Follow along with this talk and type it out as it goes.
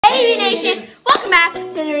Hey Nation! Welcome back to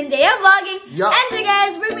the day of vlogging. Yup. And today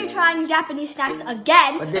guys, we're going to be trying Japanese snacks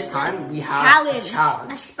again. But this time we have a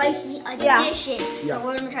challenge. A spicy edition. So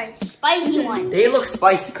we're going to try a spicy one. They look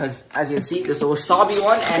spicy because, as you can see, there's a wasabi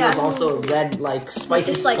one and there's also a red,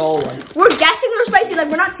 spicy skull one. We're guessing they're spicy,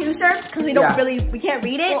 we're not too sure because we don't we can't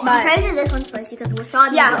read it. Well, but I'm pretty sure this one's spicy because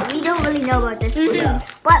wasabi. Yeah. But we don't really know about this one. Yeah.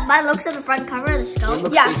 But by looks of the front cover of the skull. It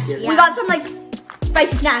looks yeah, pretty scary. we got some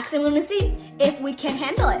spicy snacks and we're going to see if we can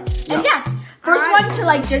handle it. Yeah. And first one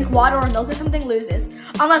to drink water or milk or something loses.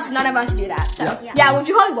 Unless none of us do that. So yeah, which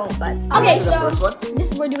we probably won't, but okay, so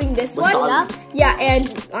we're doing this one. Yeah, and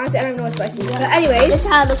honestly I don't know what's spicy. But anyways, this is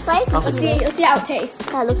how it looks like. Let's see how it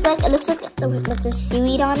tastes. How it looks like. It looks like there's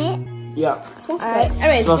seaweed on it. Yeah. It smells good.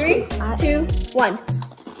 Anyways, smells 3, good. 2, 1.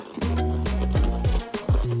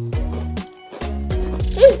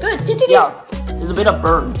 It's good. Yeah, there's a bit of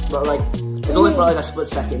burn, but it's only for a split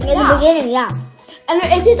second. In the beginning, yeah. And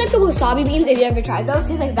it tastes like the wasabi beans if you ever tried those. It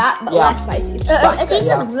tastes like that, but less spicy. It tastes it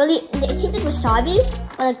tastes like wasabi,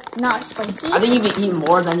 but not spicy. I think if you eat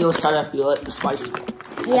more, then you'll start to feel the spice.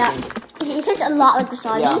 Yeah. It tastes a lot like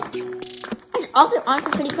wasabi. Yeah. It's also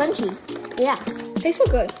honestly pretty crunchy. Yeah. Tastes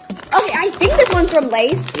so good. Okay, I think this one's from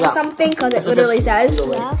Lay's or something because it literally says.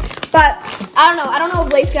 Yeah. But I don't know. I don't know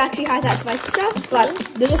if Lay's actually has that spicy stuff, but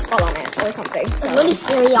there's a skull on it or something. So. It's really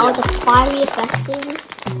scary. All the fiery effects things.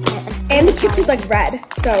 And the chip is red,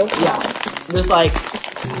 so yeah. There's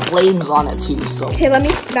flames on it too. So okay, let me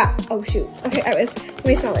oh shoot. Okay, let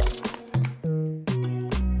me smell it.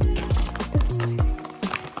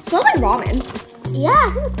 It smells like ramen. Yeah,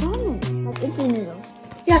 it smells like ramen. Like instant noodles.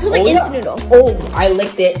 Yeah, it smells like instant noodle. Oh, I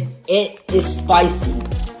licked it. It is spicy.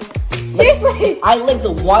 Seriously? I licked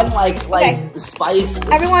the one the spice.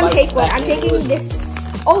 Everyone take one. I'm taking this.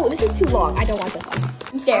 Oh, this is too long. I don't want this one.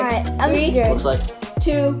 I'm scared. Alright, I'm 3, scared. Looks like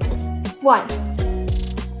 2, 1.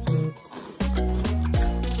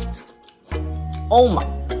 Oh my.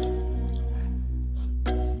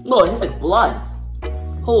 No, it tastes like blood.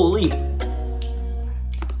 Holy.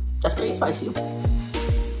 That's pretty spicy.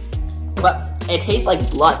 But it tastes like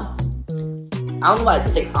blood. I don't know why it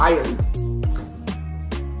tastes like iron.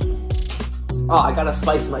 Oh, I got a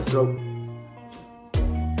spice in my throat.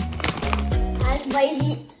 That's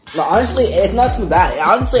spicy. But honestly, it's not too bad.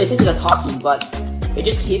 Honestly, it tastes like a talkie, but it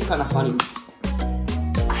just tastes kind of funny.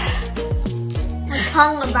 My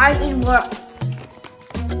tongue is biting work.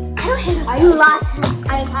 I don't hate it. Are you lost?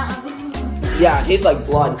 I can't. Yeah, it tastes like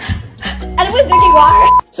blood. Anyone's drinking water.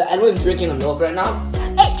 So everyone's drinking the milk right now.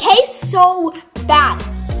 It tastes so bad.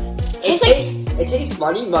 It tastes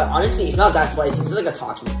funny, but honestly, it's not that spicy. It's just like a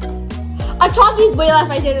talkie. A talkie is way less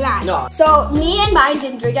spicy than that. No. So me and mine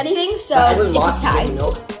didn't drink anything, so it's a tie.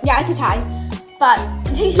 Milk. Yeah, it's a tie. But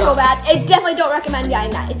it tastes so bad. I definitely don't recommend getting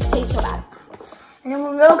that. It tastes so bad. And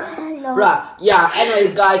then milk. Right. Yeah,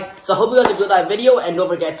 anyways, guys. So I hope you guys enjoyed that video, and don't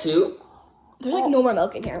forget to... There's no more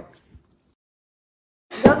milk in here.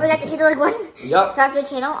 Don't forget to hit the button. Yep. Subscribe to the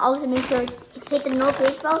channel. Also make sure to hit the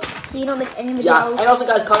notification bell so you don't miss any videos. Yeah, and also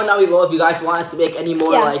guys, comment down below if you guys want us to make any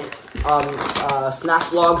more snack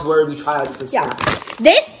vlogs where we try out different snacks.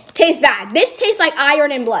 This tastes bad. This tastes like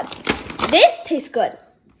iron and blood. This tastes good.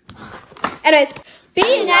 Anyways,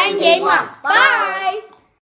 Pt.3 Game On. Bye!